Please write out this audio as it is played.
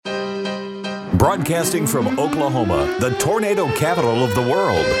Broadcasting from Oklahoma, the tornado capital of the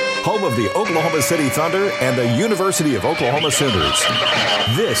world, home of the Oklahoma City Thunder and the University of Oklahoma Sooners.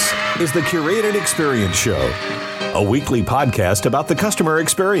 This is the Curated Experience Show, a weekly podcast about the customer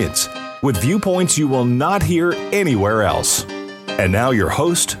experience with viewpoints you will not hear anywhere else. And now your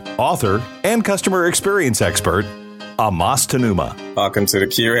host, author, and customer experience expert, Amos Tanuma. Welcome to the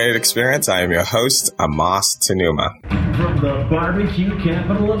Curated Experience. I am your host, Amos Tanuma. From the barbecue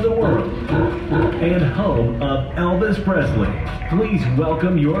capital of the world and home of Elvis Presley, please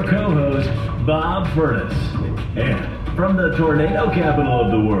welcome your co-host, Bob Furniss. And from the tornado capital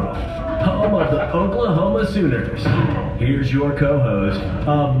of the world, home of the Oklahoma Sooners, here's your co-host,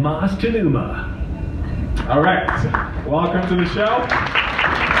 Amos Tanuma. All right, welcome to the show.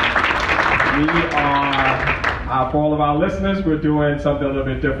 We are, for all of our listeners, we're doing something a little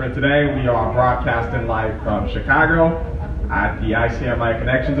bit different today. We are broadcasting live from Chicago at the ICMI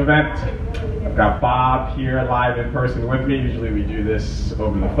Connections event. I've got Bob here live in person with me. Usually we do this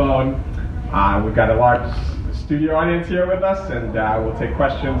over the phone. We've got a large studio audience here with us, and we'll take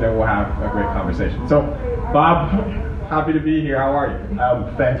questions and we'll have a great conversation. So, Bob, happy to be here. How are you?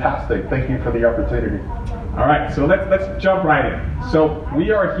 Fantastic. Thank you for the opportunity. All right, so let's jump right in. So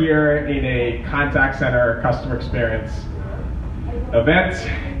we are here in a contact center customer experience event,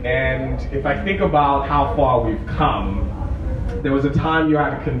 and if I think about how far we've come, there was a time you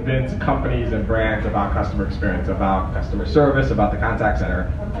had to convince companies and brands about customer experience, about customer service, about the contact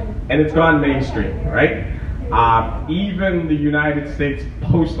center, and it's gone mainstream, right? Even the United States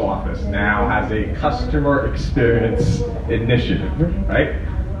Post Office now has a customer experience initiative, right?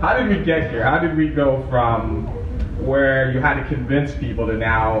 How did we get here? How did we go from where you had to convince people to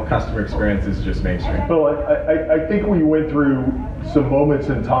now customer experience is just mainstream? Well, I think we went through some moments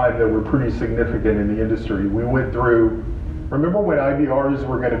in time that were pretty significant in the industry. We went through, remember when IVRs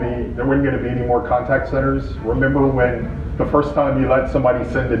were going to be, there weren't going to be any more contact centers? Remember when the first time you let somebody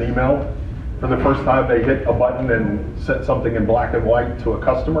send an email? For the first time they hit a button and sent something in black and white to a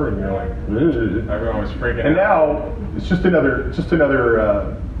customer, and you're like, ugh. Everyone was freaking and out. now it's just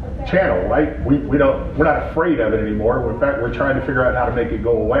another channel, right? We're not afraid of it anymore. In fact, we're trying to figure out how to make it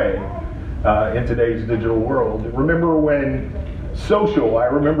go away in today's digital world. Remember when social? I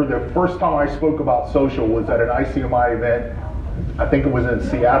remember the first time I spoke about social was at an ICMI event. I think it was in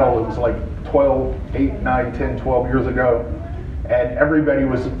Seattle. It was like 8, 9, 10, 12 years ago. And everybody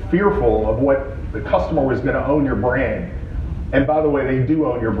was fearful of what the customer was going to own your brand. And by the way, they do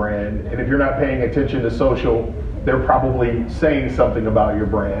own your brand. And if you're not paying attention to social, they're probably saying something about your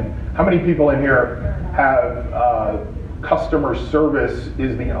brand. How many people in here have customer service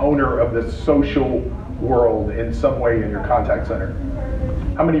is the owner of the social world in some way in your contact center?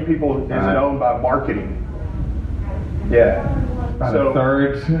 How many people is it owned by marketing? Yeah. About a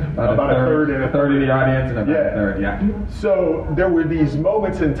third in the audience, and about a third, yeah. So there were these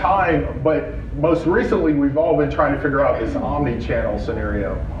moments in time, but most recently we've all been trying to figure out this omni-channel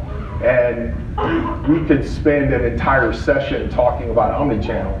scenario. And we could spend an entire session talking about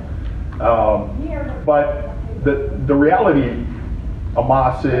omni-channel. But the reality,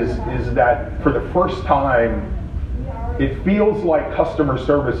 Amos, is that for the first time, it feels like customer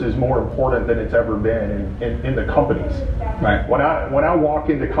service is more important than it's ever been in the companies. Right. When I walk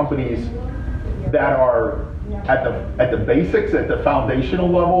into companies that are at the basics, at the foundational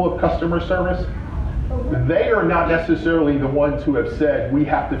level of customer service, they are not necessarily the ones who have said we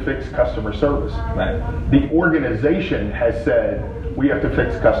have to fix customer service. Right. The organization has said we have to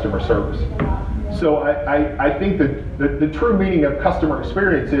fix customer service. So I think that the true meaning of customer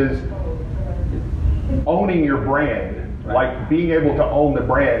experience is owning your brand. Right. Like being able to own the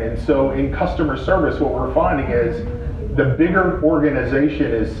brand. And so in customer service, what we're finding is the bigger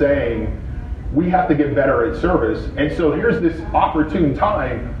organization is saying, we have to get better at service. And so here's this opportune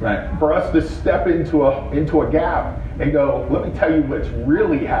time for us to step into a gap and go, let me tell you what's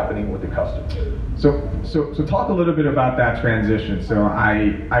really happening with the customer. So talk a little bit about that transition. So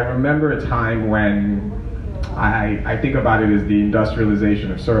I remember a time when I think about it as the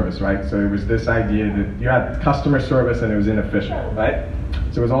industrialization of service, right? So it was this idea that you had customer service and it was inefficient, right?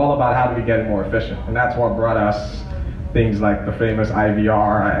 So it was all about how do we get it more efficient. And that's what brought us things like the famous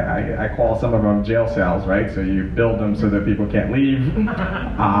IVR. I call some of them jail cells, right? So you build them so that people can't leave.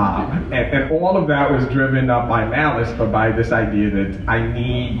 And all of that was driven up by malice, but by this idea that I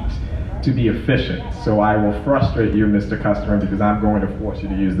need to be efficient. So I will frustrate you, Mr. Customer, because I'm going to force you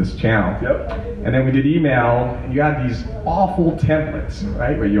to use this channel. Yep. And then we did email, and you had these awful templates,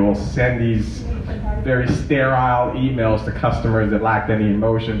 right? Where you'll send these very sterile emails to customers that lacked any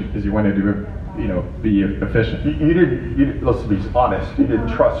emotion because you wanted to be efficient. Let's be honest, you didn't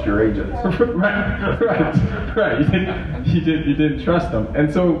trust your agents. right. You didn't trust them.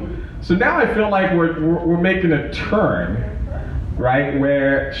 And so now I feel like we're making a turn, right,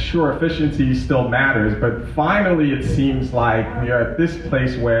 where sure, efficiency still matters, but finally it seems like we are at this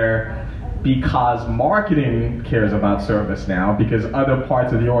place where, because marketing cares about service now, because other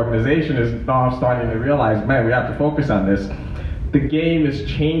parts of the organization is now starting to realize, man, we have to focus on this, the game is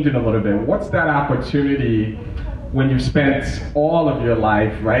changing a little bit. What's that opportunity when you've spent all of your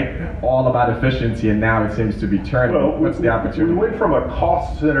life, right, all about efficiency, and now it seems to be turning? Well, what's the opportunity? We went from a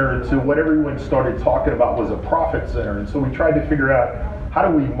cost center to what everyone started talking about was a profit center, and so we tried to figure out, how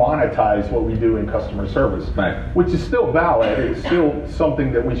do we monetize what we do in customer service? Right. Which is still valid, it's still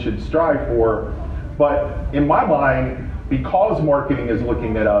something that we should strive for, but in my mind, because marketing is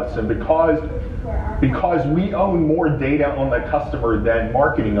looking at us, and because we own more data on the customer than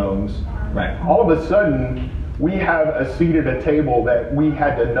marketing owns, right, all of a sudden, we have a seat at a table that we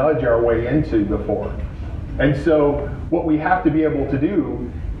had to nudge our way into before. And so what we have to be able to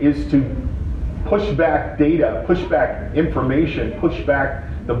do is to push back data, push back information, push back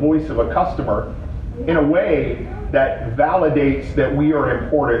the voice of a customer in a way that validates that we are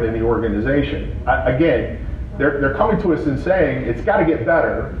important in the organization. Again, they're coming to us and saying it's got to get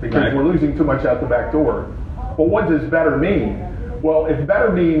better because right, we're losing too much out the back door. But what does better mean? Well, if better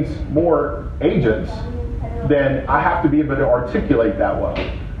means more agents, then I have to be able to articulate that well.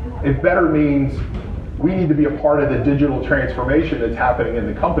 If better means we need to be a part of the digital transformation that's happening in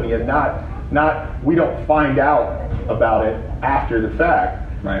the company, and not we don't find out about it after the fact.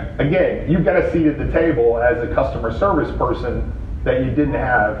 Right. Again, you've got a seat at the table as a customer service person that you didn't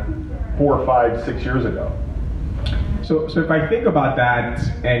have 4, 5, 6 years ago. So if I think about that,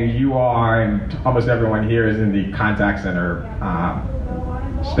 and you are, and almost everyone here is in the contact center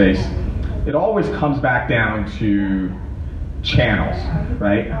space, it always comes back down to channels,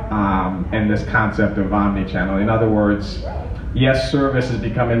 right? And this concept of omni-channel. In other words, yes, service is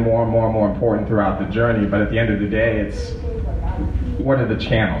becoming more and more and more important throughout the journey, but at the end of the day, it's what are the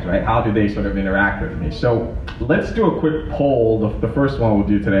channels, right? How do they sort of interact with me? So let's do a quick poll, the first one we'll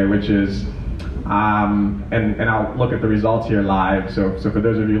do today, which is, and I'll look at the results here live, so for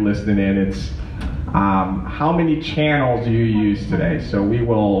those of you listening in, it's how many channels do you use today? So we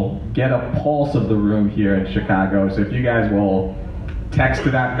will get a pulse of the room here in Chicago, so if you guys will text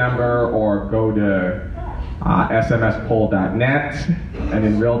to that number or go to smspoll.net, and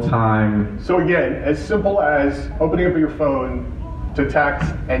in real time. So again, as simple as opening up your phone to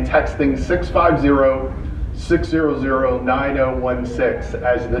text and texting 650-600-9016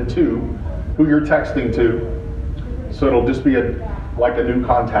 as the two who you're texting to. So it'll just be like a new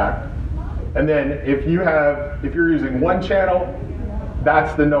contact. And then if you're using one channel,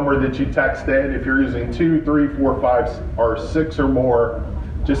 that's the number that you text in. If you're using 2, 3, 4, 5, or 6 or more,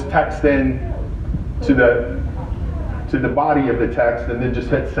 just text in to the body of the text, and then just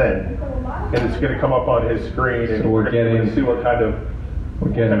hit send, and it's going to come up on his screen, and so we're going to see what kind of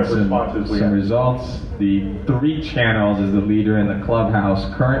responses we have. Some results. The 3 channels is the leader in the clubhouse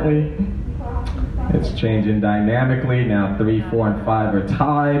currently. It's changing dynamically now. 3, 4, and 5 are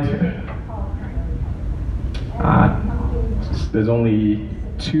tied. There's only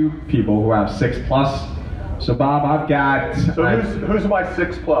 2 people who have 6+. So Bob, I've got. So who's my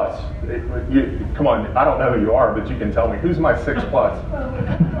 6+? Come on, I don't know who you are, but you can tell me. Who's my 6+?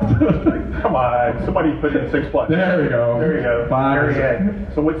 Come on, somebody put in 6+. There we go. There you go. 5. Very good.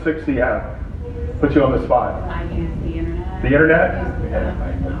 So what 6 do you have? Put you on the spot. I use the internet. The internet?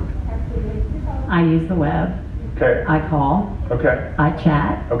 I use the web. Okay. I call. Okay. I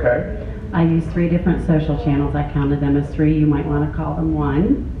chat. Okay. I use 3 different social channels. I counted them as 3. You might want to call them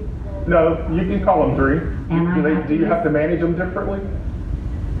 1. No, you can call them 3. And do you have to manage them differently?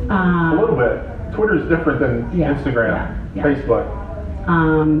 A little bit. Twitter's different than Instagram, Facebook.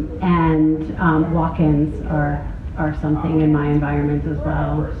 And walk-ins are something in my environment as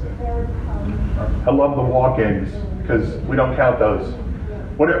well. I love the walk-ins because we don't count those.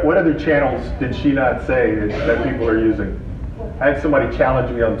 What other channels did she not say that people are using? I had somebody challenge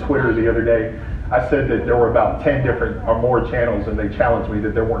me on Twitter the other day. I said that there were about 10 different or more channels, and they challenged me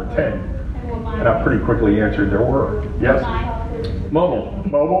that there weren't 10. And I pretty quickly answered there were. Yes? Mobile.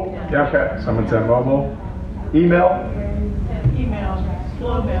 Mobile? Yeah. Okay. Someone said mobile. Email? Email.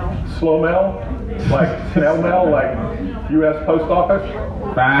 Slow mail. Slow mail? Like snail mail? Like U.S. Post Office?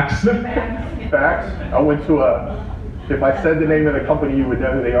 Fax. Fax? I went to if I said the name of the company, you would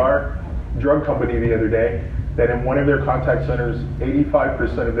know who they are. Drug company the other day. That in one of their contact centers,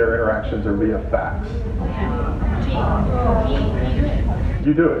 85% of their interactions are via fax.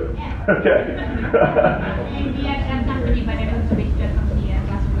 You do it. Okay. And we are a company, but I don't switch to a company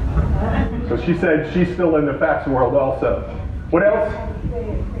last week. So she said she's still in the fax world also. What else?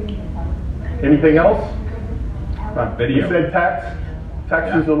 Anything else? Video. You said text.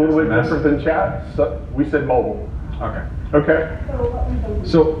 Text is a little bit different than chat. So we said mobile. Okay. Okay.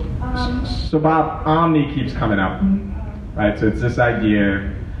 So Bob, Omni keeps coming up, right? So it's this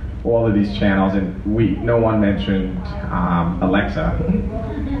idea, all of these channels, and no one mentioned Alexa,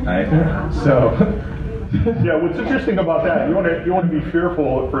 right? So yeah, what's interesting about that? You want to be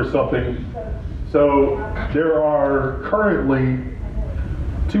fearful for something. So there are currently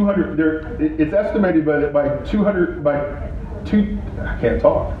 200. It's estimated by 200 I can't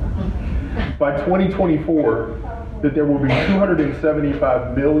talk. By 2024. That there will be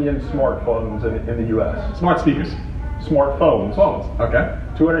 275 million smartphones in the U.S. Smart speakers. Smartphones. Phones. Okay.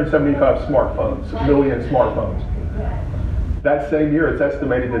 275 million smartphones. That same year, it's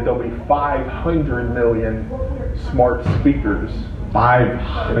estimated that there'll be 500 million smart speakers in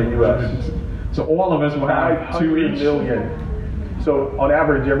the U.S. So all of us will have 2 each. 500 million. So on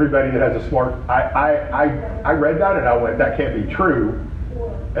average, everybody that has a smart, I read that and I went, that can't be true.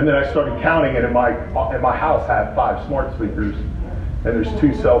 And then I started counting it, and my house had 5 smart speakers, and there's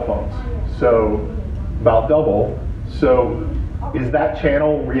 2 cell phones. So about double. So is that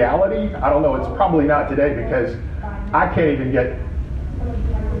channel reality? I don't know. It's probably not today because I can't even get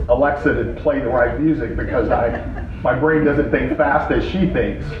Alexa to play the right music because my brain doesn't think fast as she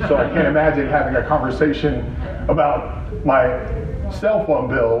thinks. So I can't imagine having a conversation about my cell phone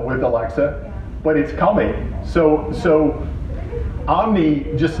bill with Alexa, but it's coming. So Omni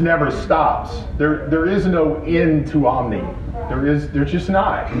just never stops. There is no end to Omni. There's just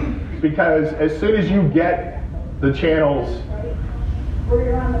not. Because as soon as you get the channels,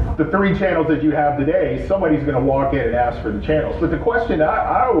 the 3 channels that you have today, somebody's going to walk in and ask for the channels. But the question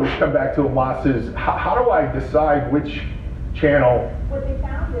I always come back to, Amos, is how do I decide which channel,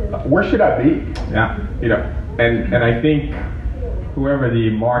 where should I be? Yeah, and I think whoever the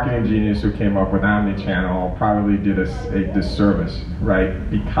marketing genius who came up with omni-channel probably did us a disservice, right?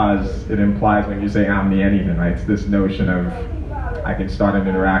 Because it implies when you say omni anything, right? It's this notion of I can start an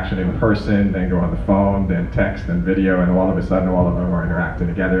interaction in person, then go on the phone, then text and video, and all of a sudden all of them are interacting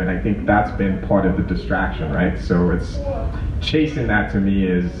together. And I think that's been part of the distraction, right? So it's chasing that to me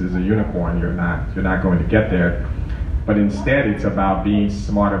is a unicorn. You're not going to get there. But instead it's about being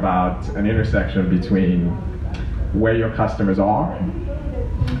smart about an intersection between where your customers are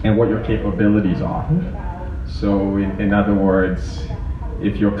and what your capabilities are. So in other words,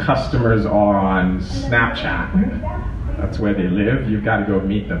 if your customers are on Snapchat, that's where they live, you've got to go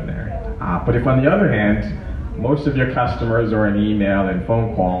meet them there. But if on the other hand, most of your customers are in email and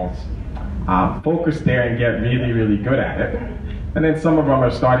phone calls, focus there and get really, really good at it. And then some of them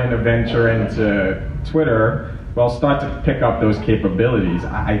are starting to venture into Twitter, well, start to pick up those capabilities.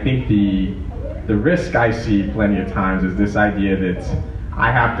 I think the risk I see plenty of times is this idea that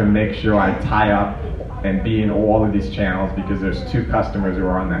I have to make sure I tie up and be in all of these channels because there's 2 customers who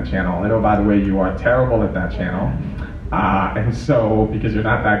are on that channel. And oh, by the way, you are terrible at that channel. And so, because you're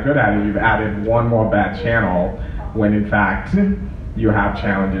not that good at it, you've added one more bad channel when in fact you have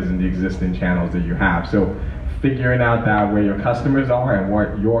challenges in the existing channels that you have. So figuring out that where your customers are and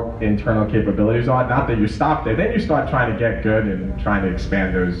what your internal capabilities are, not that you stop there, then you start trying to get good and trying to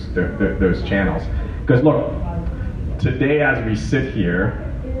expand those channels. Because look, today as we sit here,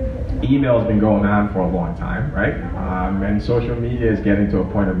 email has been going on for a long time, right? And social media is getting to a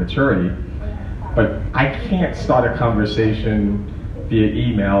point of maturity. But I can't start a conversation via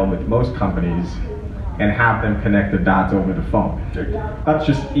email with most companies and have them connect the dots over the phone. That's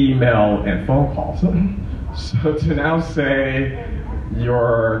just email and phone calls. So to now say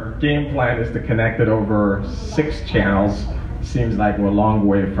your game plan is to connect it over 6 channels seems like we're a long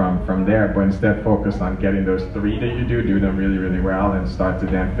way from there, but instead focus on getting those 3 that you do them really, really well, and start to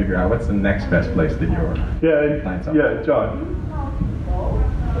then figure out what's the next best place that you're Yeah, John.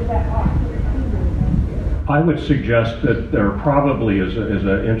 I would suggest that there probably is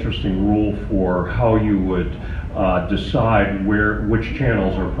an interesting rule for how you would decide which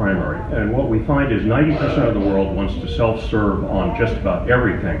channels are primary. And what we find is 90% of the world wants to self-serve on just about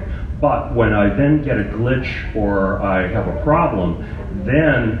everything. But when I then get a glitch or I have a problem,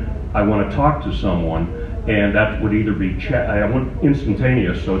 then I want to talk to someone, and that would either be I want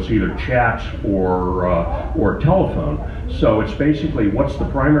instantaneous, so it's either chat or telephone. So it's basically what's the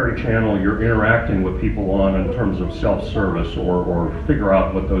primary channel you're interacting with people on in terms of self-service, or figure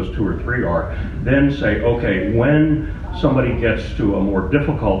out what those 2 or 3 are. Then say, okay, when somebody gets to a more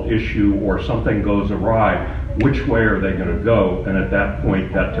difficult issue or something goes awry, which way are they going to go? And at that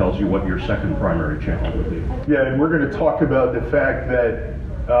point, that tells you what your second primary channel would be. Yeah, and we're going to talk about the fact that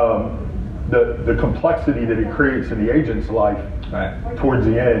the complexity that it creates in the agent's life towards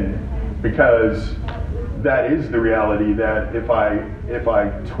the end, because that is the reality that if I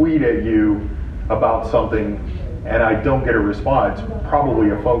tweet at you about something and I don't get a response, probably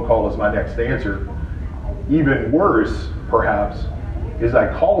a phone call is my next answer. Even worse, perhaps, is I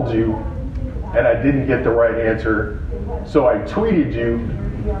called you and I didn't get the right answer, so I tweeted you,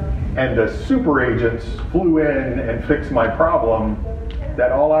 and the super agents flew in and fixed my problem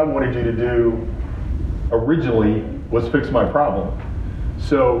that all I wanted you to do originally was fix my problem.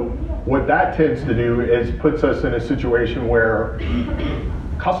 So what that tends to do is puts us in a situation where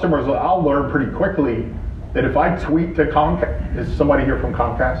customers, I'll learn pretty quickly that if I tweet to Comcast, is somebody here from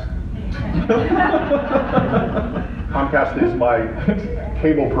Comcast? Comcast is my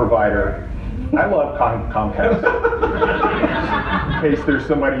cable provider. I love Comcast. In case there's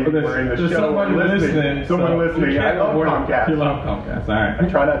somebody anywhere in the show listening. Someone listening. I love Comcast. You love Comcast, all right. I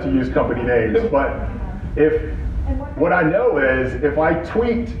try not to use company names, but what I know is if I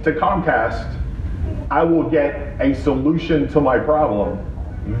tweet to Comcast, I will get a solution to my problem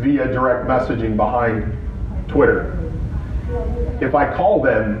via direct messaging behind Twitter. If I call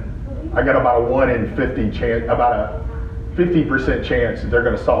them, I got about a 1 in 50 chance, about a 50% chance that they're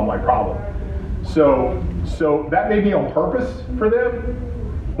going to solve my problem. So that may be on purpose for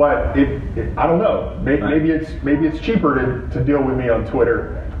them, but I don't know. Maybe it's cheaper to deal with me on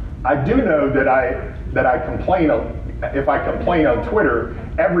Twitter. I do know that I complain. If I complain on Twitter,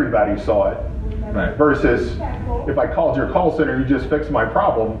 everybody saw it. Right. Versus if I called your call center, you just fixed my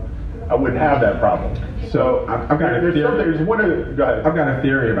problem, I wouldn't have that problem. So I've got a theory. Go ahead. I've got a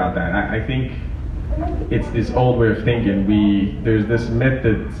theory about that. I think it's this old way of thinking. There's this myth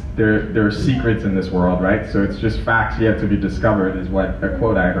that there are secrets in this world, right? So it's just facts yet to be discovered, is what a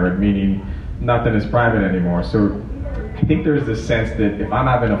quote I heard, meaning nothing is private anymore. So I think there's this sense that if I'm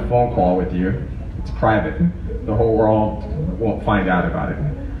having a phone call with you, it's private. The whole world won't find out about it.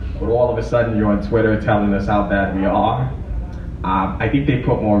 But all of a sudden you're on Twitter telling us how bad we are. I think they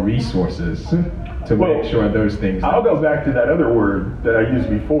put more resources to make sure those things. I'll go back to that other word that I used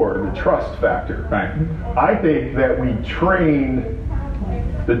before, the trust factor. Right. I think that we train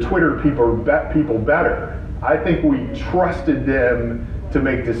the Twitter people better. I think we trusted them to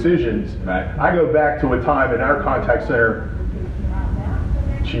make decisions. Right. I go back to a time in our contact center,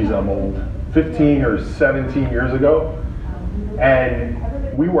 I'm old, 15 or 17 years ago, and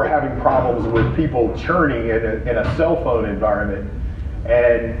we were having problems with people churning in a cell phone environment.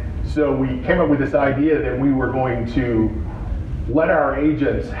 And so we came up with this idea that we were going to let our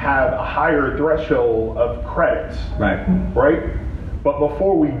agents have a higher threshold of credits. Right? But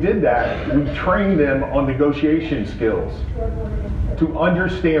before we did that, we trained them on negotiation skills to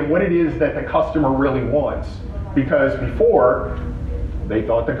understand what it is that the customer really wants. Because before, they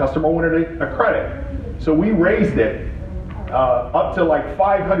thought the customer wanted a credit. So we raised it up to like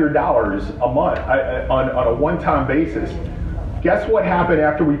 $500 a month on a one-time basis. Guess what happened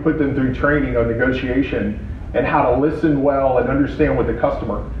after we put them through training on negotiation and how to listen well and understand with the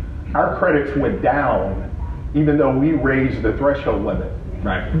customer? Our credits went down even though we raised the threshold limit.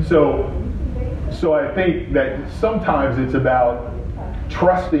 Right. So I think that sometimes it's about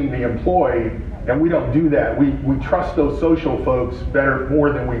trusting the employee, and we don't do that. We trust those social folks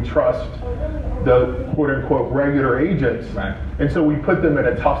more than we trust the quote-unquote regular agents. Right. And so we put them in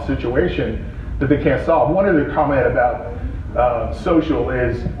a tough situation that they can't solve. One other comment about social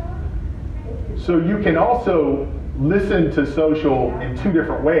is, so you can also listen to social in two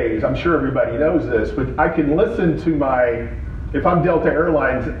different ways. I'm sure everybody knows this, but I can listen to if I'm Delta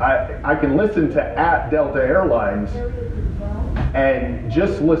Airlines, I can listen to @Delta Airlines and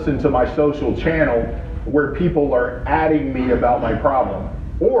just listen to my social channel where people are adding me about my problem.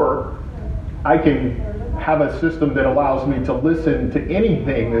 Or I can have a system that allows me to listen to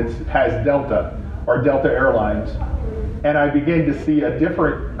anything that has Delta or Delta Airlines, and I begin to see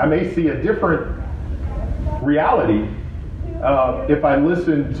I may see a different reality if I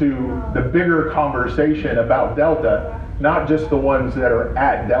listen to the bigger conversation about Delta, not just the ones that are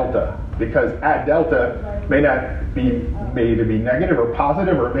at Delta, because at Delta may either be negative or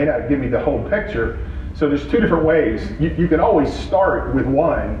positive, or it may not give me the whole picture. So there's two different ways. You can always start with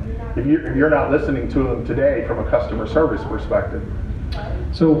one if you're not listening to them today from a customer service perspective.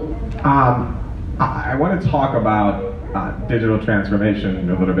 So I want to talk about digital transformation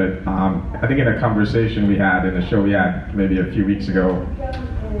a little bit. I think in a conversation we had in a show we had maybe a few weeks ago,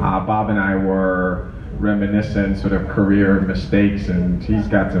 Bob and I were reminiscent sort of career mistakes, and he's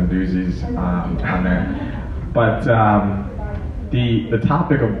got some doozies on there. But the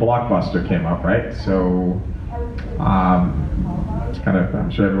topic of Blockbuster came up, right? So it's kind of, I'm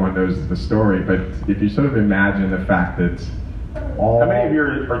sure everyone knows the story, but if you sort of imagine the fact that how many of you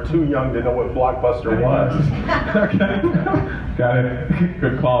are too young to know what Blockbuster was? Okay, got it.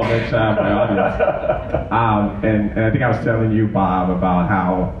 Good call, Mitch, my audience. And I think I was telling you, Bob, about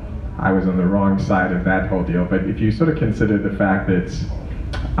how I was on the wrong side of that whole deal. But if you sort of consider the fact that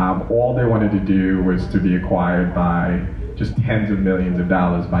all they wanted to do was to be acquired by just tens of millions of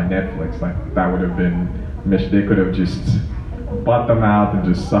dollars by Netflix, like that would have been, they could have just bought them out and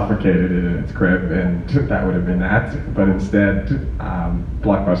just suffocated it in its crib, and that would have been that. But instead,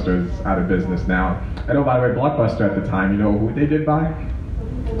 Blockbuster is out of business now. And oh, by the way, Blockbuster at the time, you know who they did buy?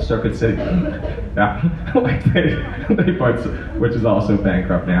 Circuit City. Yeah, like they bought, which is also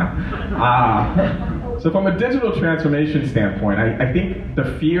bankrupt now. So from a digital transformation standpoint, I think the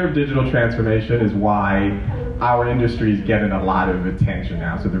fear of digital transformation is why our industry is getting a lot of attention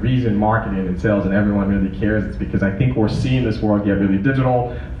now. So the reason marketing and sales and everyone really cares is because I think we're seeing this world get really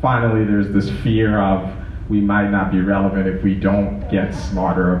digital. Finally, there's this fear of we might not be relevant if we don't get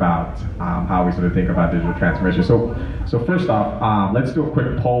smarter about how we sort of think about digital transformation. So first off, let's do a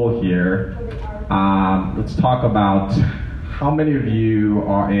quick poll here. Let's talk about how many of you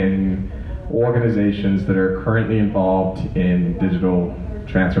are in organizations that are currently involved in digital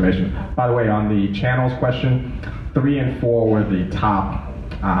transformation. By the way, on the channels question, 3 and 4 were the top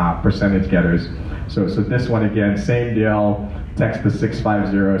percentage getters. So this one again, same deal, text to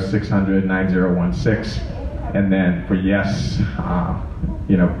 650-600-9016, and then for yes,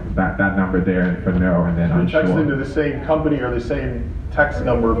 you know, that number there, and for no, and then You're unsure. texting to the same company or the same text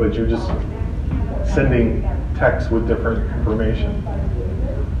number, but you're just sending texts with different information.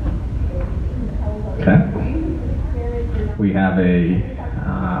 Okay. We have a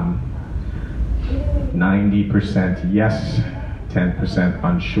 90% yes, 10%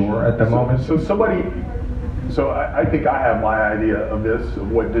 unsure at the moment. So I think I have my idea of this,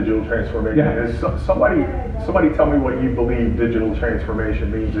 of what digital transformation is. Somebody tell me what you believe digital transformation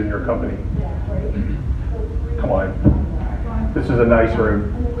means in your company. Come on. This is a nice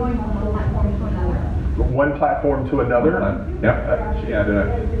room. One platform to another? Yep. She had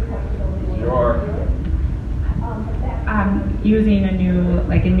your... Using a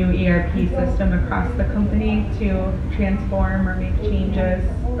new ERP system across the company to transform or make changes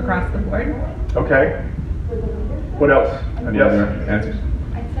across the board. Okay. What else? Any other answers?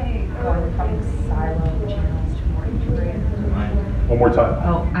 I'd say going from siloed channels to more integrated. One more time.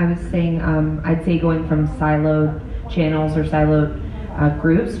 Oh, I was saying I'd say going from siloed channels or siloed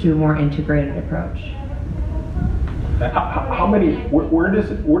groups to a more integrated approach. How many? Where does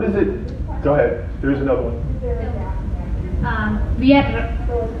it? Go ahead. There's another one. We are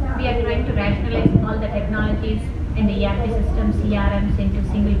trying to rationalize all the technologies in the ERP system, CRMs into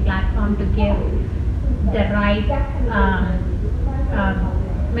single platform to give the right,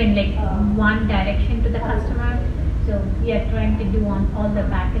 one direction to the customer. So we are trying to do on all the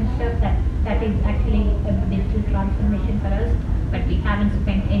back-end stuff that is actually a digital transformation for us, but we haven't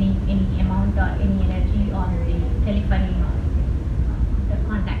spent any amount or any energy on the telephony or the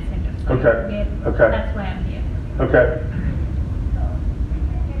contact center. So Okay. That's why I'm here. Okay.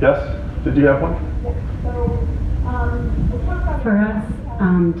 Yes? Did you have one? For us,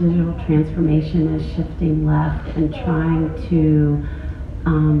 digital transformation is shifting left and trying to,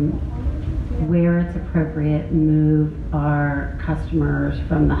 where it's appropriate, move our customers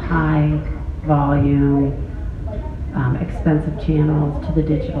from the high volume, expensive channels to the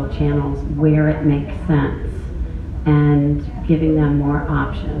digital channels where it makes sense, and giving them more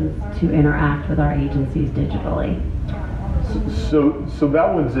options to interact with our agencies digitally. So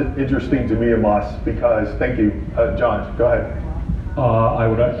that one's interesting to me, Amos, because, thank you. John, go ahead. I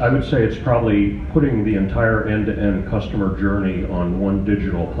would say it's probably putting the entire end-to-end customer journey on one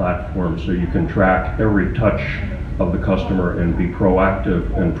digital platform so you can track every touch of the customer and be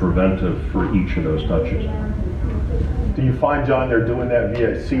proactive and preventive for each of those touches. Do you find, John, they're doing that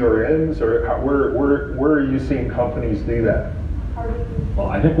via CRMs, or where are you seeing companies do that? Well,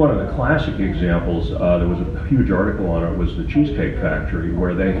 I think one of the classic examples, there was a huge article on it, was the Cheesecake Factory,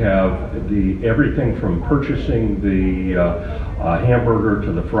 where they have everything from purchasing the hamburger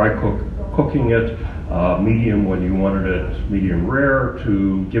to the fry cooking it, medium when you wanted it medium rare,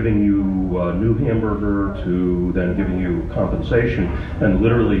 to giving you a new hamburger, to then giving you compensation. And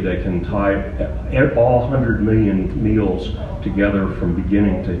literally they can tie all 100 million meals together from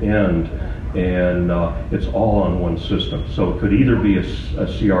beginning to end. And it's all on one system. So it could either be a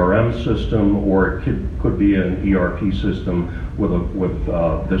CRM system, or it could be an ERP system with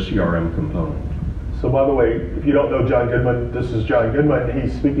the CRM component. So by the way, if you don't know John Goodman, this is John Goodman.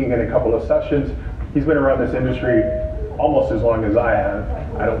 He's speaking in a couple of sessions. He's been around this industry almost as long as I have.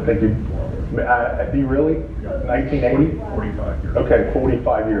 I don't think do you really? 1980? 45 years. Okay,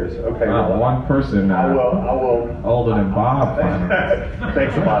 45 years. Okay. Wow, one person I will. older than Bob.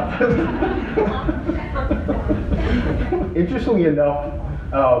 Thanks a lot. Interestingly enough,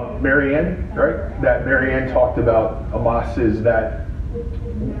 Marianne, right? That Marianne talked about, Amos, is that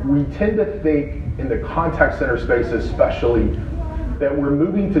we tend to think in the contact center space especially that we're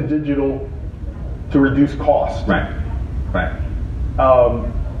moving to digital to reduce cost. Right.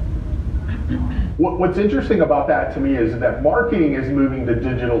 What's interesting about that to me is that marketing is moving to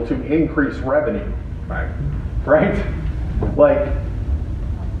digital to increase revenue. Right? Like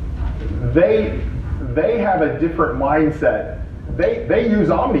they have a different mindset. They use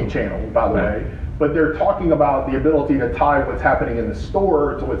omni-channel, by the way, but they're talking about the ability to tie what's happening in the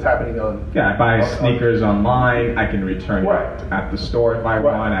store to what's happening on. Yeah, I buy sneakers online. I can return it at the store if I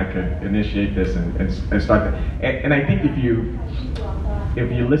want. I could initiate this and start. And I think if you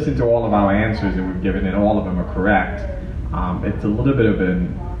listen to all of our answers that we've given, and all of them are correct, it's a little bit of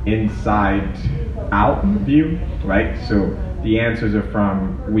an inside-out view, right? So the answers are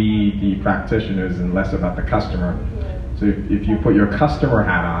from we, the practitioners, and less about the customer. So if you put your customer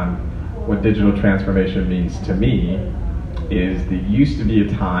hat on, what digital transformation means to me is there used to be a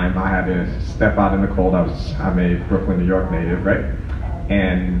time I had to step out in the cold. I'm a Brooklyn, New York native, right?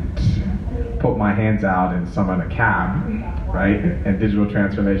 And put my hands out and summon a cab, right? And digital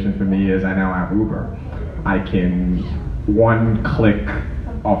transformation for me is I now have Uber. I can one click,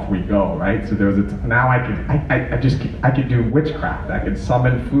 off we go, right? So there was now I could do witchcraft. I could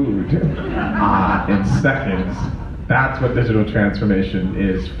summon food in seconds. That's what digital transformation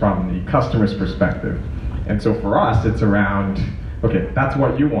is from the customer's perspective. And so for us, it's around, okay, that's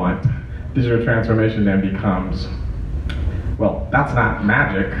what you want. Digital transformation then becomes, well, that's not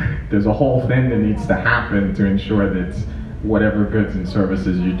magic. There's a whole thing that needs to happen to ensure that whatever goods and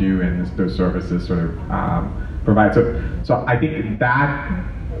services you do and those services sort of provide. So I think that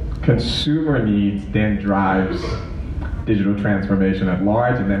consumer needs then drives digital transformation at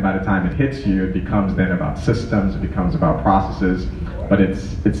large, and then by the time it hits you, it becomes then about systems, it becomes about processes, but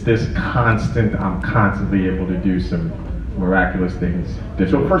it's this constant, I'm constantly able to do some miraculous things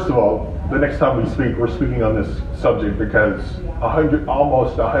digitally. So first of all, the next time we speak, we're speaking on this subject because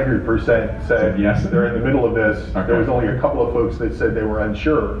almost 100% said yes. They're in the middle of this. Okay. There was only a couple of folks that said they were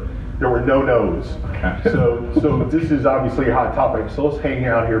unsure. There were no no's. Okay. So this is obviously a hot topic, so let's hang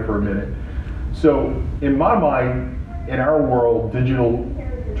out here for a minute. So in my mind, in our world, digital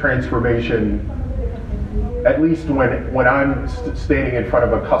transformation, at least when I'm standing in front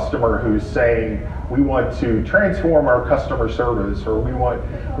of a customer who's saying, we want to transform our customer service, or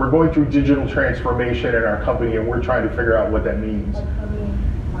we're going through digital transformation in our company and we're trying to figure out what that means.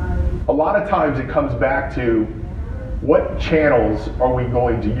 A lot of times it comes back to what channels are we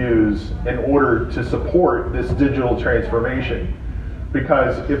going to use in order to support this digital transformation?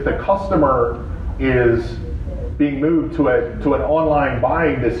 Because if the customer is being moved to an online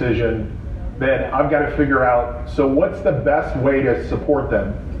buying decision, then I've got to figure out, so what's the best way to support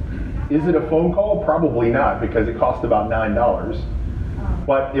them? Is it a phone call? Probably not, because it costs about $9.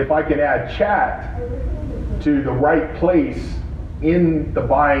 But if I can add chat to the right place in the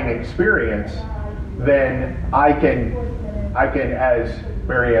buying experience, then I can, as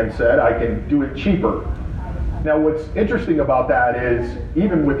Marianne said, I can do it cheaper. Now what's interesting about that is,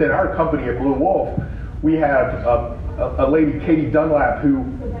 even within our company at Blue Wolf, we have a lady, Katie Dunlap, who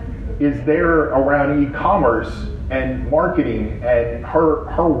is there around e-commerce and marketing, and her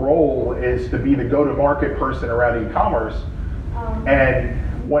role is to be the go-to-market person around e-commerce. And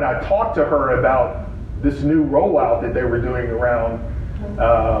when I talked to her about this new rollout that they were doing around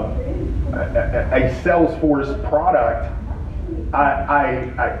a Salesforce product,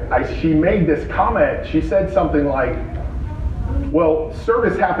 she made this comment. She said something like, well,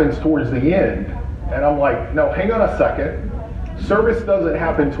 service happens towards the end. And I'm like, no, hang on a second. Service doesn't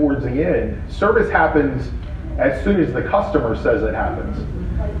happen towards the end. Service happens as soon as the customer says it happens.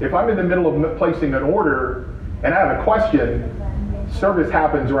 If I'm in the middle of placing an order and I have a question, service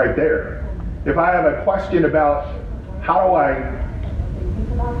happens right there. If I have a question about how do I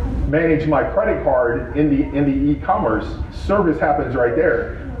manage my credit card in the e-commerce, service happens right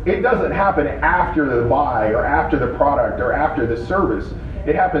there. It doesn't happen after the buy or after the product or after the service.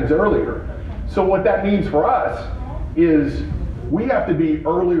 It happens earlier. So what that means for us is we have to be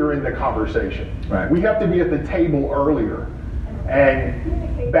earlier in the conversation. Right. We have to be at the table earlier.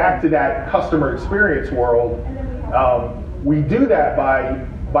 And back to that customer experience world, we do that by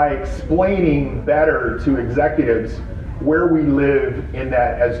by explaining better to executives where we live in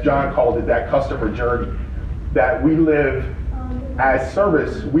that, as John called it, that customer journey. That we live as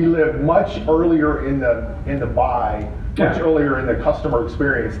service, we live much earlier in the buy, much earlier in the customer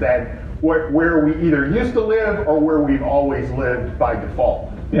experience than where we either used to live or where we've always lived by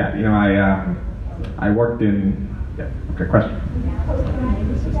default. Yeah, you know, I worked in. Yeah, okay, question.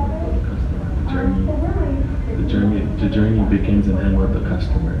 The journey begins and ends with the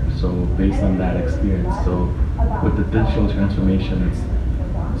customer. So based on that experience, so with the digital transformation, it's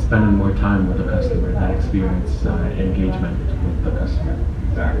spending more time with the customer, that experience, engagement with the customer.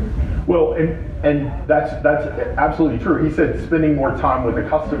 Exactly. Well, and that's absolutely true. He said spending more time with the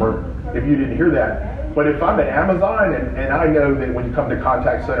customer, if you didn't hear that. But if I'm at Amazon, and I know that when you come to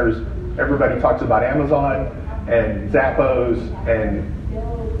contact centers, everybody talks about Amazon and Zappos and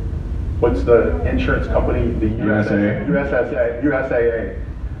what's the insurance company? The USAA,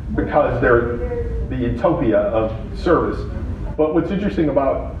 because they're the utopia of service. But what's interesting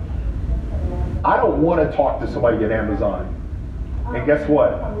about, I don't want to talk to somebody at Amazon. And guess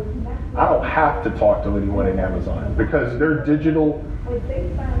what? I don't have to talk to anyone in Amazon because their digital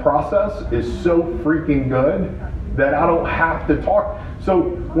process is so freaking good that I don't have to talk. So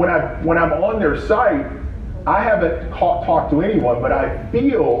when I'm on their site, I haven't talked to anyone, but I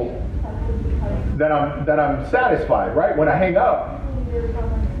feel that I'm satisfied, right? When I hang up,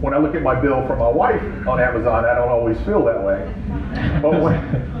 when I look at my bill from my wife on Amazon, I don't always feel that way. But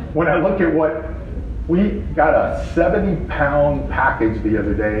when I look at what, we got a 70-pound package the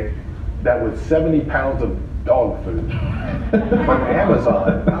other day that was 70 pounds of dog food from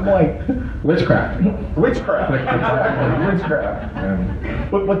Amazon. I'm like, Witchcraft. Exactly,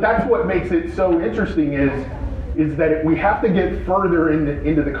 witchcraft. But that's what makes it so interesting is that we have to get further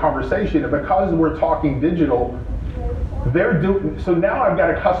into the conversation, and because we're talking digital, so now I've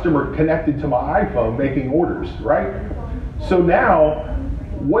got a customer connected to my iPhone making orders, right? So now,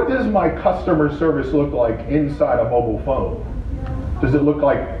 what does my customer service look like inside a mobile phone? Does it look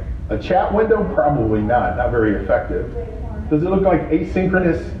like a chat window? Probably not very effective. Does it look like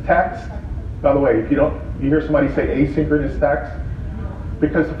asynchronous text? By the way, if you hear somebody say asynchronous text,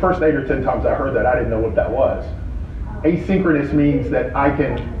 because the first 8 or 10 times I heard that, I didn't know what that was. Asynchronous means that I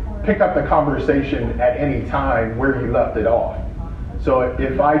can pick up the conversation at any time where you left it off. So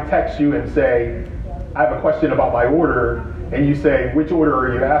if I text you and say, I have a question about my order, and you say, which order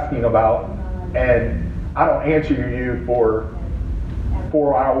are you asking about? And I don't answer you for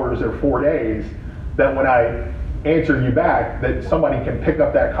 4 hours or 4 days, that when I answer you back, that somebody can pick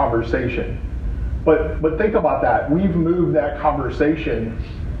up that conversation. But think about that. We've moved that conversation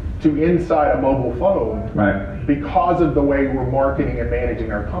to inside a mobile phone, right, because of the way we're marketing and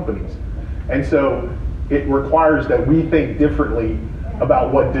managing our companies. And so it requires that we think differently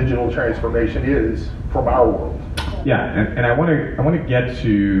about what digital transformation is from our world. Yeah, and I want to get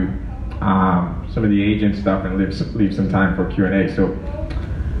to some of the agent stuff and leave some time for Q&A. So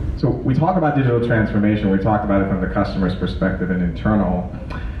we talk about digital transformation. We talk about it from the customer's perspective and internal,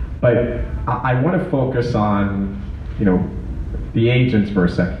 but I want to focus on the agents for a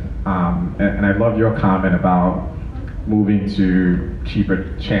second. And I love your comment about moving to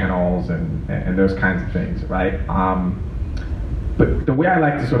cheaper channels and those kinds of things, right? But the way I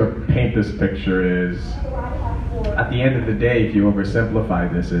like to sort of paint this picture is, at the end of the day, if you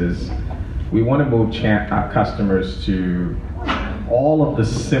oversimplify this, is we want to move customers to all of the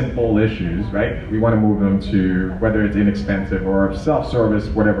simple issues, right? We want to move them to whether it's inexpensive or self-service,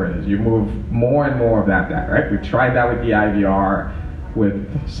 whatever it is. You move more and more of that, right? We tried that with the IVR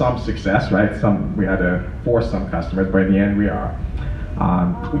with some success, right? We had to force some customers, but in the end we are.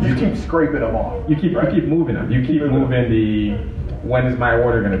 You just keep scraping them off. You keep moving them. You keep moving the when is my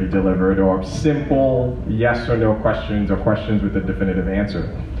order going to be delivered, or simple yes or no questions, or questions with a definitive answer.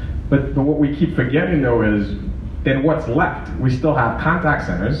 But what we keep forgetting though is then what's left? We still have contact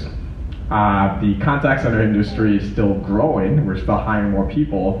centers. The contact center industry is still growing. We're still hiring more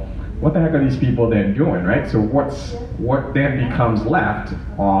people. What the heck are these people then doing, right? So what then becomes left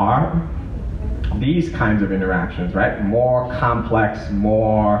are these kinds of interactions, right? More complex,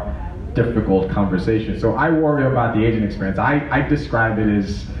 more difficult conversations. So I worry about the agent experience. I describe it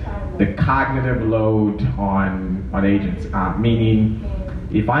as the cognitive load on agents, meaning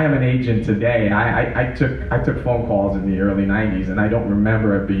if I am an agent today, I took phone calls in the early 90s, and I don't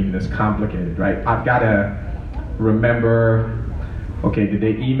remember it being this complicated, right? I've got to remember, okay, did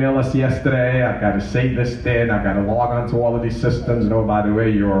they email us yesterday? I've got to save this in. I've got to log on to all of these systems. And oh, by the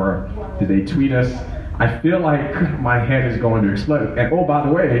way, did they tweet us? I feel like my head is going to explode. And oh, by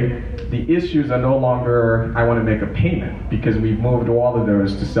the way, the issues are no longer, I want to make a payment, because we've moved all of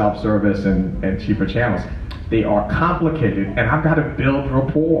those to self-service and cheaper channels. They are complicated, and I've got to build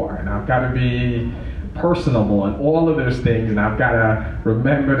rapport, and I've got to be personable, and all of those things, and I've got to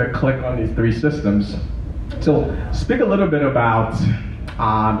remember to click on these 3 systems. So speak a little bit about,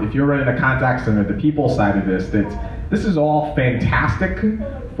 if you're running a contact center, the people side of this, that this is all fantastic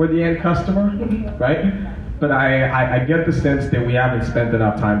for the end customer, right? But I get the sense that we haven't spent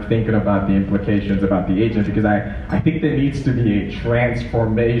enough time thinking about the implications about the agent, because I think there needs to be a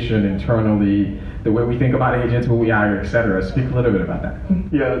transformation internally, the way we think about agents, who we hire, et cetera. Speak a little bit about that.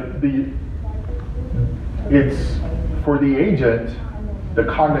 Yeah, it's for the agent, the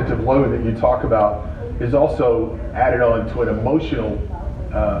cognitive load that you talk about is also added on to an emotional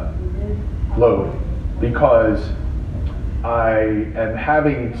load, because I am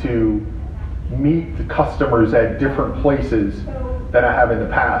having to meet the customers at different places than I have in the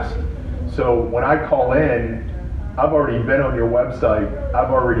past. So when I call in, I've already been on your website,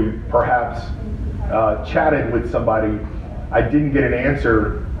 I've already perhaps chatted with somebody, I didn't get an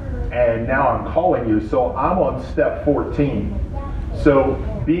answer, and now I'm calling you, so I'm on step 14. So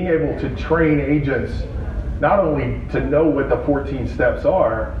being able to train agents not only to know what the 14 steps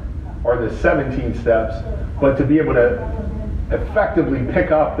are, or the 17 steps, but to be able to effectively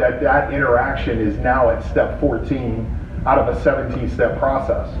pick up that that interaction is now at step 14 out of a 17-step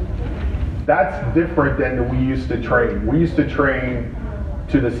process. That's different than we used to train. We used to train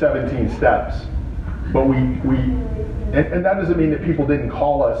to the 17 steps, but and that doesn't mean that people didn't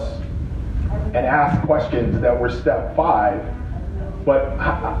call us and ask questions that were step 5, but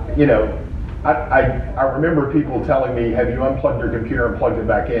you know, I remember people telling me, have you unplugged your computer and plugged it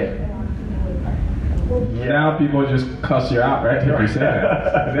back in? Yeah. Now people just cuss you out, right? If you say that.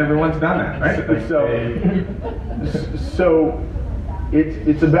 Because everyone's done that, right? So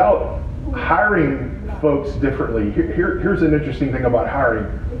it's about hiring folks differently. Here's an interesting thing about hiring.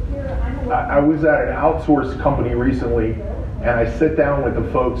 I was at an outsourced company recently, and I sit down with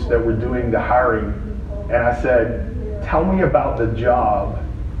the folks that were doing the hiring, and I said, tell me about the job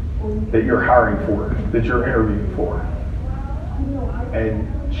that you're hiring for, that you're interviewing for.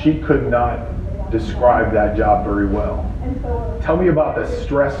 And she could not describe that job very well. Tell me about the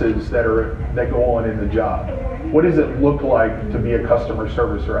stresses that go on in the job. What does it look like to be a customer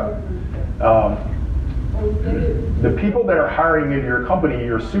service rep? The people that are hiring into your company,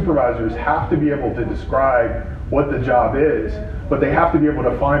 your supervisors, have to be able to describe what the job is, but they have to be able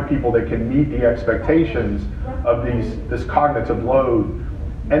to find people that can meet the expectations of this cognitive load.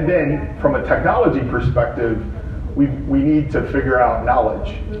 And then from a technology perspective, we need to figure out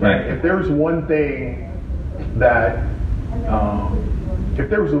knowledge. Right. If there's one thing that, if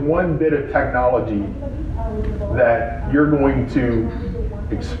there's one bit of technology that you're going to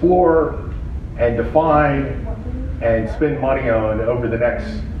explore and define and spend money on over the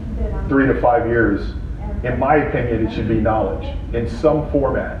next 3 to 5 years, in my opinion, it should be knowledge in some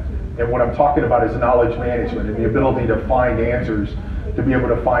format. And what I'm talking about is knowledge management and the ability to find answers, to be able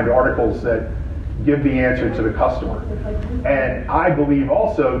to find articles that give the answer to the customer. And I believe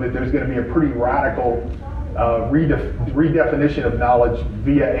also that there's going to be a pretty radical redefinition of knowledge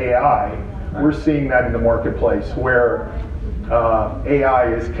via AI. We're seeing that in the marketplace, where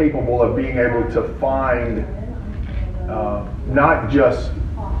AI is capable of being able to find not just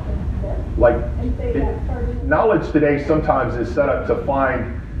knowledge today sometimes is set up to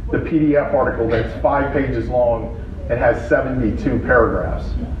find the PDF article that's 5 pages long and has 72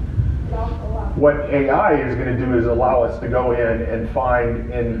 paragraphs. What AI is going to do is allow us to go in and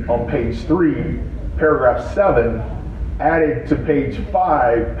find on page 3, paragraph 7, added to page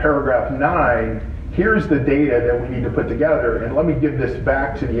 5, paragraph 9, here's the data that we need to put together, and let me give this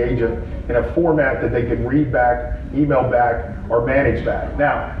back to the agent in a format that they can read back, email back, or manage back.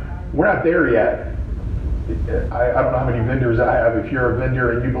 Now, we're not there yet. I don't know how many vendors I have. If you're a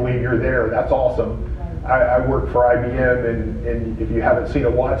vendor and you believe you're there, that's awesome. I work for IBM, and if you haven't seen a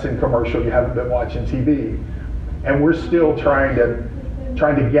Watson commercial, you haven't been watching TV. And we're still trying to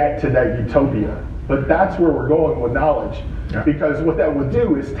get to that utopia. But that's where we're going with knowledge. Yeah. Because what that would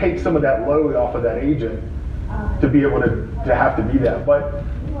do is take some of that load off of that agent to be able to have to be that. But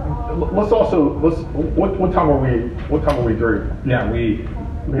what time are we through? Yeah,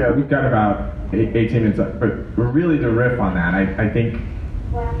 we've got about 18 minutes left. But really to riff on that, I think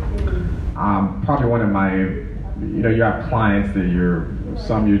probably one of my, you have clients that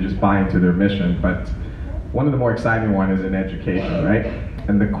some you just buy into their mission, but one of the more exciting one is in education, right?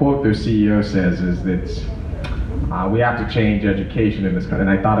 And the quote their CEO says is that we have to change education in this country.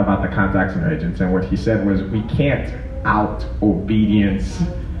 And I thought about the contact center agents, and what he said was, we can't out-obedience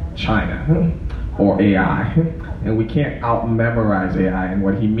China or AI, and we can't out-memorize AI. And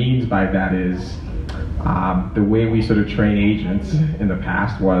what he means by that is the way we sort of train agents in the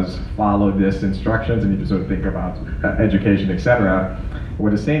past was follow this instructions, and you just sort of think about education, etc.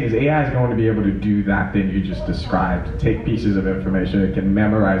 What it's saying is AI is going to be able to do that thing you just described, take pieces of information, it can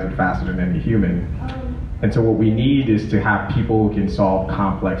memorize it faster than any human. And so what we need is to have people who can solve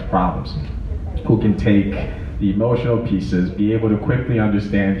complex problems, who can take the emotional pieces, be able to quickly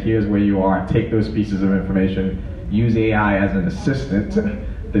understand, here's where you are, take those pieces of information, use AI as an assistant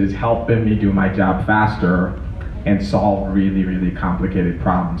that is helping me do my job faster and solve really, really complicated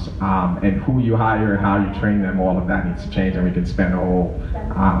problems. And who you hire and how you train them, all of that needs to change, and we can spend a whole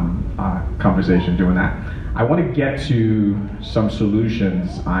conversation doing that. I want to get to some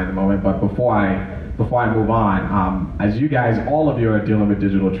solutions in a moment, but before I move on, as you guys, all of you are dealing with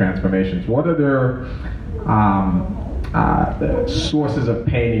digital transformations, what are the sources of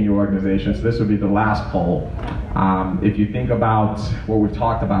pain in your organization? So this would be the last poll. If you think about what we've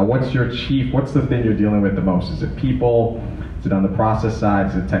talked about, what's the thing you're dealing with the most? Is it people? Is it on the process side?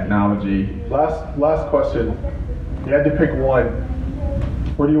 Is it technology? Last question. You had to pick one.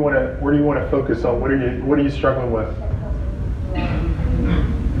 Where do you want to focus on? What are you struggling with?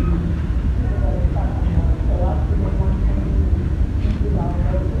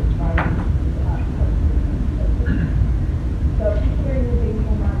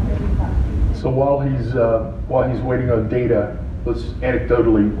 So while he's waiting on data, let's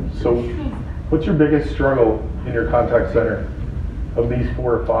anecdotally. So, what's your biggest struggle in your contact center of these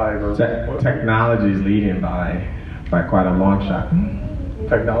 4 or 5? Or technology is leading by quite a long shot.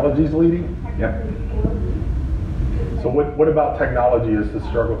 Technology's leading? Yep. So what about technology is the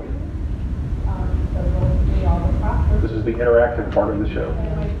struggle? This is the interactive part of the show.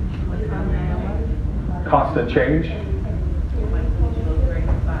 Constant change?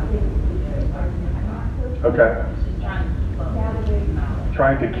 Okay.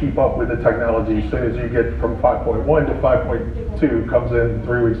 Trying to keep up with the technology as soon as you get from 5.1 to 5.2 comes in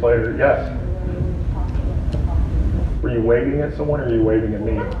 3 weeks later. Yes. Were you waving at someone or are you waving at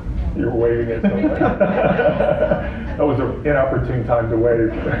me? You were waving at someone. That was an inopportune time to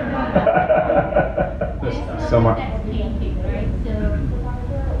wave. So much.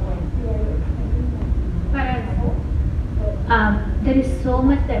 There is so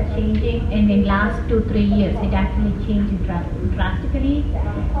much that's changing, and in last 2-3 years, it actually changed drastically.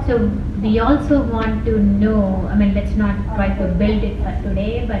 So we also want to know. I mean, let's not try to build it for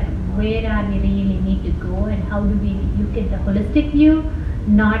today, but where are we really need to go, and how do we look at the holistic view,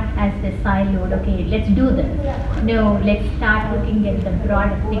 not as the siloed. Okay, let's do this. No, let's start looking at the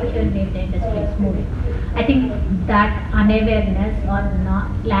broader picture where the industry is moving. I think that unawareness or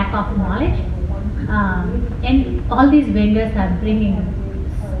lack of knowledge. And all these vendors are bringing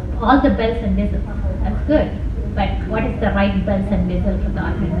all the bells and whistles. That's good. But what is the right bells and whistles for the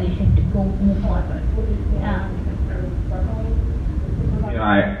organization to move forward?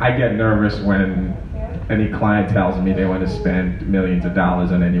 I get nervous when any client tells me they want to spend millions of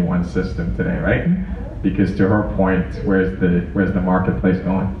dollars on any one system today, right? Because to her point, where's the marketplace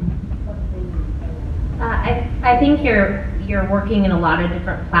going? I think you're working in a lot of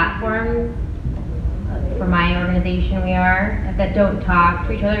different platforms. For my organization, we are that don't talk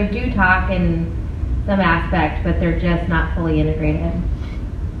to each other, do talk in some aspect, but they're just not fully integrated.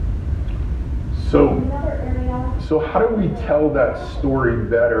 So how do we tell that story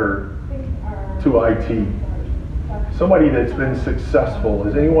better to IT? Somebody that's been successful.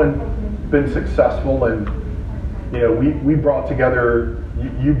 Has anyone been successful? And we brought together.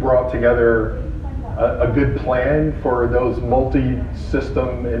 You brought together a good plan for those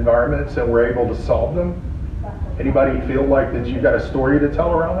multi-system environments, and we're able to solve them. Anybody feel like that you got a story to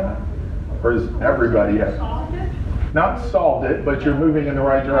tell around that, or is everybody not solved it, but you're moving in the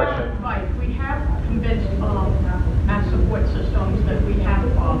right direction? Right. We have convinced our support systems that we have.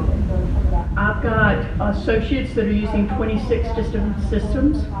 I've got associates that are using 26 different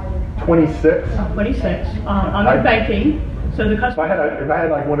systems. 26? 26. I'm in banking. So the customer. If I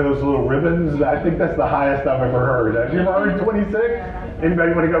had like one of those little ribbons, I think that's the highest I've ever heard. Have you ever heard 26?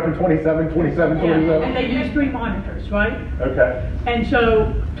 Anybody want to go from 27, 27, 27? Yeah, and they use 3 monitors, right? Okay. And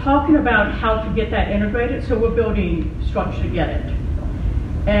so talking about how to get that integrated, so we're building structure to get it.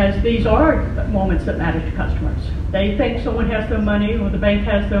 As these are moments that matter to customers. They think someone has their money, or the bank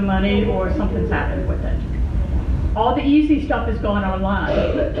has their money, or something's happened with it. All the easy stuff is going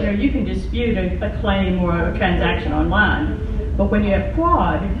online. You can dispute a claim or a transaction online, but when you have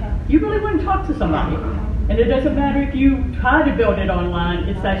fraud, you really want to talk to somebody. And it doesn't matter if you try to build it online,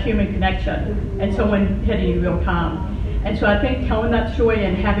 it's that human connection and someone hitting you real time. And so I think telling that story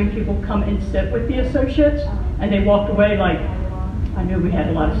and having people come and sit with the associates, and they walked away like, I knew we had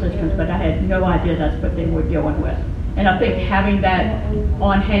a lot of systems, but I had no idea that's what they were dealing with. And I think having that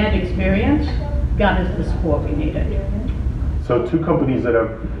on-hand experience got us the support we needed. So two companies that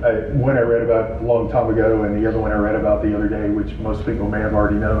one I read about a long time ago, and the other one I read about the other day, which most people may have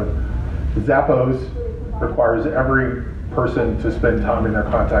already known. Zappos requires every person to spend time in their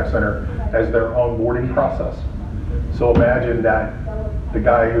contact center as their onboarding process. So imagine that the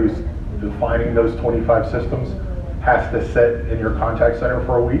guy who's defining those 25 systems has to sit in your contact center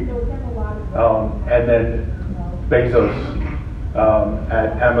for a week. And then Bezos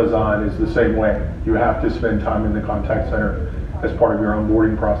at Amazon is the same way. You have to spend time in the contact center as part of your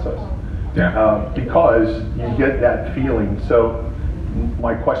onboarding process. Yeah. Because you get that feeling. So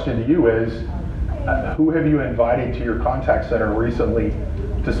my question to you is, who have you invited to your contact center recently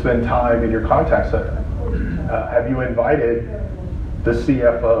to spend time in your contact center? Have you invited the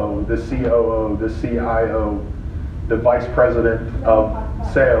CFO, the COO, the CIO, the vice president of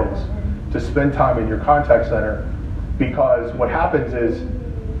sales to spend time in your contact center? Because what happens is,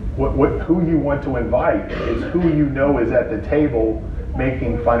 who you want to invite is who you know is at the table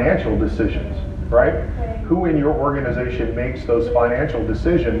making financial decisions, right? Who in your organization makes those financial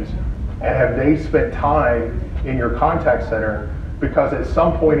decisions, and have they spent time in your contact center? Because at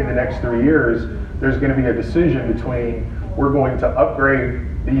some point in the next 3 years, there's going to be a decision between, we're going to upgrade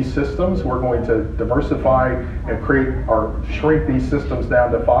these systems, we're going to diversify and create or shrink these systems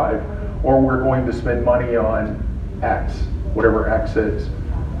down to 5, or we're going to spend money on X, whatever X is.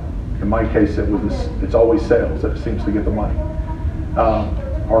 In my case, it's always sales that seems to get the money,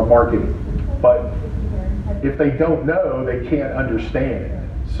 or marketing. But if they don't know, they can't understand.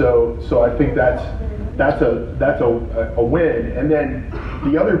 So I think that's a win. And then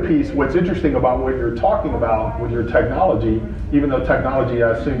the other piece, what's interesting about what you're talking about with your technology, even though technology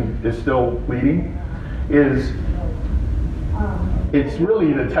I assume is still leading, is it's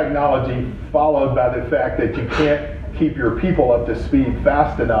really the technology followed by the fact that you can't keep your people up to speed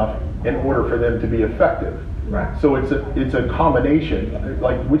fast enough in order for them to be effective. Right. So it's a combination.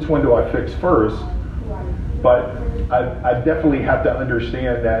 Like, which one do I fix first? But I definitely have to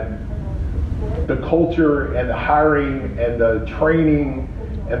understand that the culture and the hiring and the training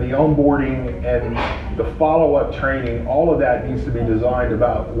and the onboarding and the follow-up training, all of that needs to be designed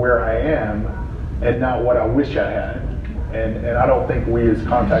about where I am and not what I wish I had. And I don't think we as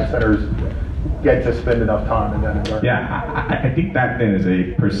contact centers get to spend enough time in that environment. Yeah, I think that then is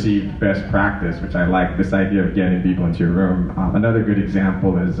a perceived best practice, which I like, this idea of getting people into your room. Another good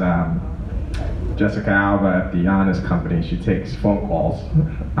example is Jessica Alba at the Honest Company. She takes phone calls,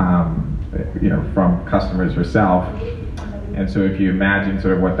 from customers herself. And so if you imagine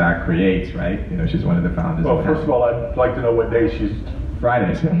sort of what that creates, right? She's one of the founders. Well, first of all, I'd like to know what day she's.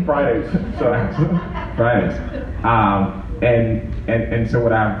 Fridays. Fridays. So. Fridays. And so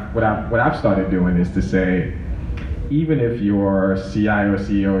what I've started doing is to say, even if your CIO or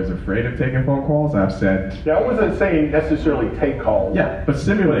CEO is afraid of taking phone calls, I've said. Yeah, I wasn't saying necessarily take calls. Yeah, but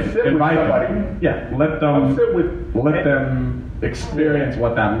simulate it. Invite them. Yeah, let them experience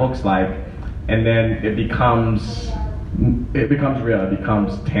what that looks like, and then it becomes real. It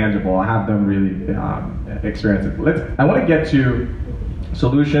becomes tangible. I have them really experience it. I want to get to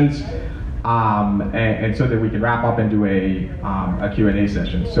solutions. And so that we can wrap up and do a Q&A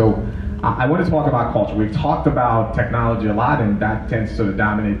session. So I want to talk about culture. We've talked about technology a lot, and that tends to sort of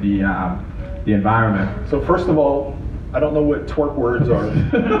dominate the environment. So first of all, I don't know what twerk words are.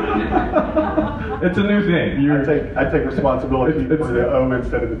 It's a new thing. I take responsibility for the O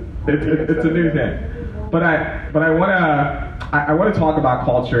instead of the. It's a new thing. But I want to talk about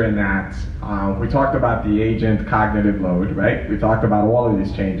culture in that we talked about the agent cognitive load, right? We talked about all of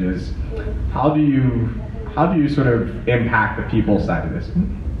these changes. How do you sort of impact the people side of this?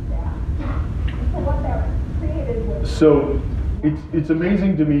 So it's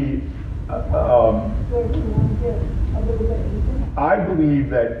amazing to me. I believe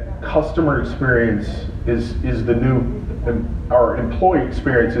that customer experience is the new, our employee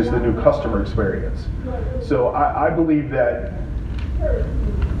experience is the new customer experience. So I believe that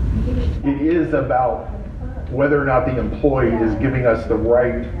it is about whether or not the employee is giving us the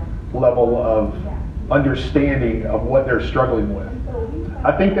right level of understanding of what they're struggling with.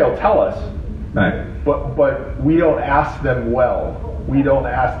 I think they'll tell us, right? But we don't ask them well. We don't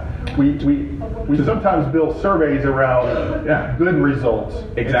ask. We sometimes build surveys around good results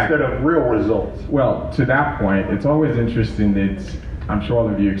instead of real results. Well, to that point, it's always interesting that I'm sure all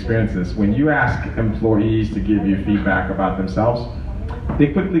of you experience this. When you ask employees to give you feedback about themselves, they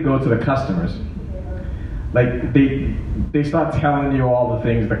quickly go to the customers. like they start telling you all the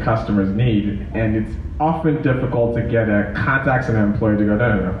things the customers need, and it's often difficult to get a contact center employee to go,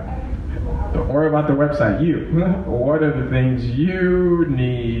 no. Don't worry about the website. What are the things you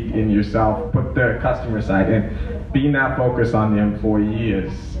need in yourself? Put the customer side in. Being that focused on the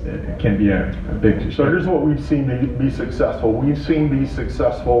employee can be a big shift. So here's what we've seen to be successful. We've seen be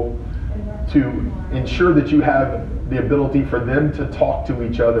successful to ensure that you have the ability for them to talk to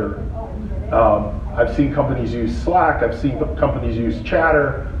each other. I've seen companies use Slack. I've seen companies use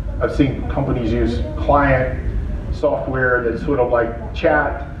Chatter. I've seen companies use client software that's sort of like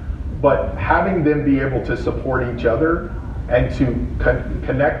chat. But having them be able to support each other and to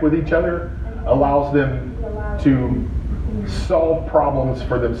connect with each other allows them to solve problems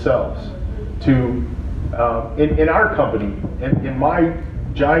for themselves. In our company, in my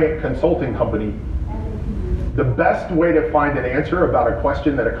giant consulting company, the best way to find an answer about a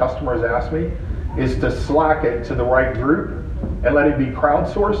question that a customer has asked me is to Slack it to the right group and let it be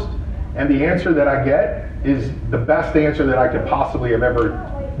crowdsourced. And the answer that I get is the best answer that I could possibly have ever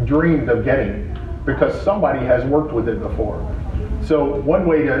dreamed of getting, because somebody has worked with it before. So one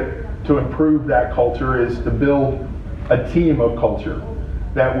way to improve that culture is to build a team of culture,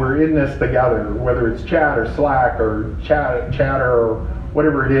 that we're in this together, whether it's chat or Slack or Chatter or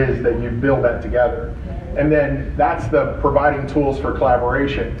whatever it is, that you build that together. And then that's the providing tools for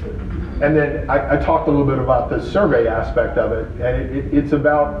collaboration. And then I talked a little bit about the survey aspect of it, and it's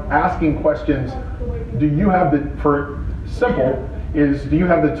about asking questions. Do you have do you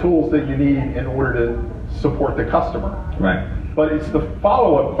have the tools that you need in order to support the customer? Right. But it's the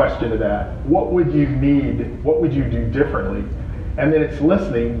follow-up question to that. What would you need? What would you do differently? And then it's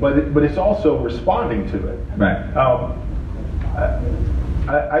listening, but it's also responding to it. Right.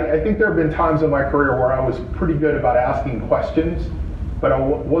 I think there have been times in my career where I was pretty good about asking questions, but I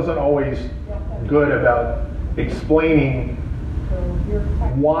wasn't always good about explaining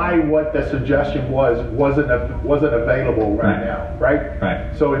why what the suggestion wasn't available right now, right?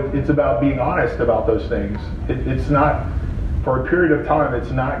 Right. So it's about being honest about those things. It's not, for a period of time,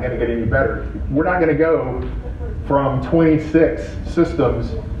 it's not going to get any better. We're not going to go from 26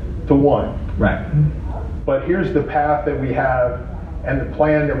 systems to 1. Right. But here's the path that we have and the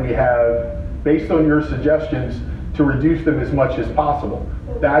plan that we have based on your suggestions to reduce them as much as possible.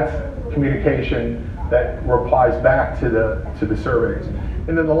 That's communication that replies back to the surveys.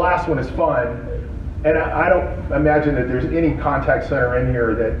 And then the last one is fun. And I don't imagine that there's any contact center in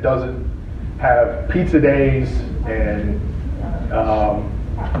here that doesn't have pizza days and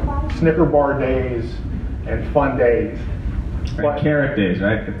Snicker bar days and fun days. But carrot days,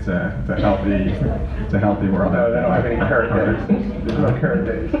 right? It's a healthy world. No, they don't have any carrot days. There's no carrot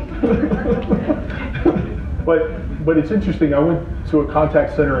days. But it's interesting. I went to a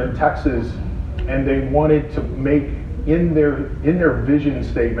contact center in Texas, and they wanted to make in their vision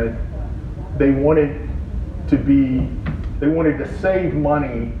statement, they wanted to save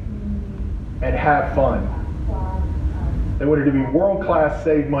money and have fun. They wanted to be world class,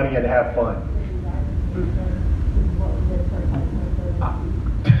 save money, and have fun.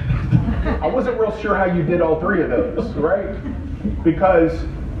 I wasn't real sure how you did all three of those, right? Because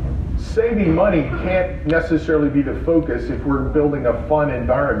saving money can't necessarily be the focus if we're building a fun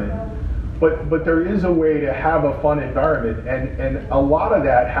environment. But there is a way to have a fun environment, and a lot of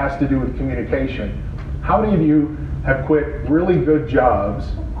that has to do with communication. How many of you have quit really good jobs,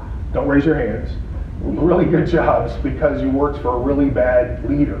 don't raise your hands, really good jobs because you worked for a really bad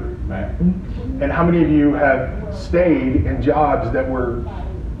leader? Right. And how many of you have stayed in jobs that were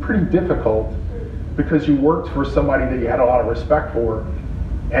pretty difficult because you worked for somebody that you had a lot of respect for?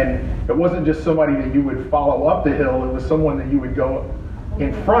 And it wasn't just somebody that you would follow up the hill, it was someone that you would go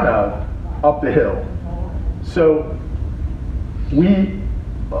in front of up the hill. So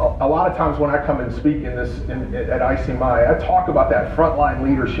a lot of times when I come and speak at ICMI, I talk about that frontline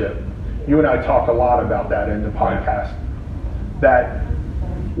leadership. You and I talk a lot about that in the podcast. That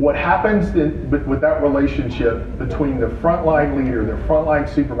what happens with that relationship between the frontline leader, the frontline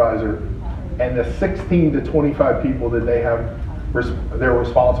supervisor, and the 16 to 25 people that they're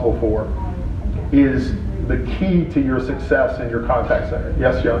responsible for is the key to your success in your contact center.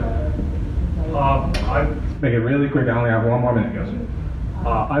 Yes, John? Make it really quick. I only have 1 more minute, guys.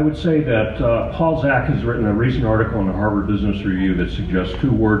 I would say that Paul Zak has written a recent article in the Harvard Business Review that suggests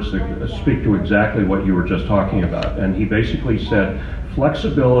 2 words that speak to exactly what you were just talking about. And he basically said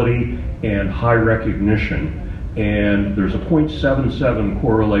flexibility and high recognition. And there's a 0.77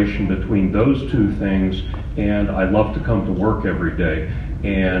 correlation between those 2 things and I love to come to work every day.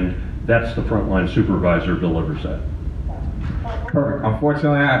 And that's the frontline supervisor delivers that. Perfect.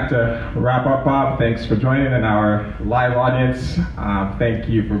 Unfortunately, I have to wrap up, Bob. Thanks for joining, and our live audience. Thank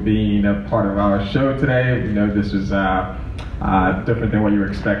you for being a part of our show today. We know this was different than what you were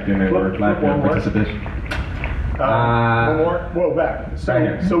expecting, and we're glad for your participation. One more. Whoa, back.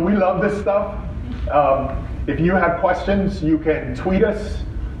 So we love this stuff. If you have questions, you can tweet us,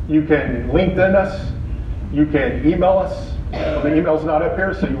 you can LinkedIn us, you can email us. Well, the email's not up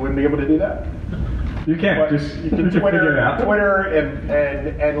here, so you wouldn't be able to do that. You can. You can figure it out. Twitter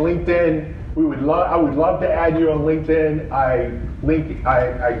and LinkedIn. I would love to add you on LinkedIn. I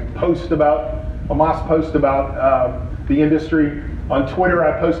post about Amos post about the industry. On Twitter,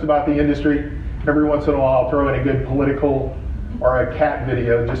 I post about the industry. Every once in a while, I'll throw in a good political or a cat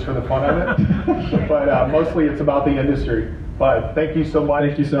video just for the fun of it. But mostly it's about the industry. But thank you so much.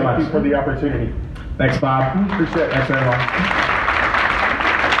 Thank you so much. Thank you for the opportunity. Thanks, Bob. Appreciate it. Thanks, everyone.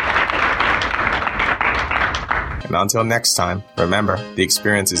 And until next time, remember, the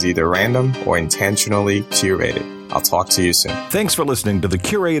experience is either random or intentionally curated. I'll talk to you soon. Thanks for listening to The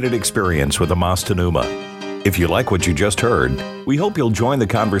Curated Experience with Amos Tanuma. If you like what you just heard, we hope you'll join the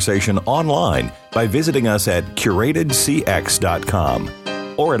conversation online by visiting us at curatedcx.com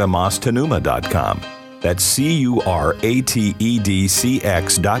or at amostanuma.com. That's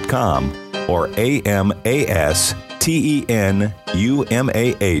curatedcx.com or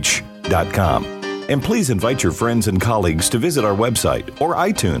amastenumah.com. And please invite your friends and colleagues to visit our website or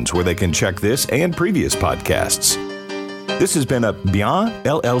iTunes, where they can check this and previous podcasts. This has been a Bien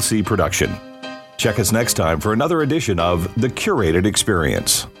LLC production. Check us next time for another edition of The Curated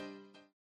Experience.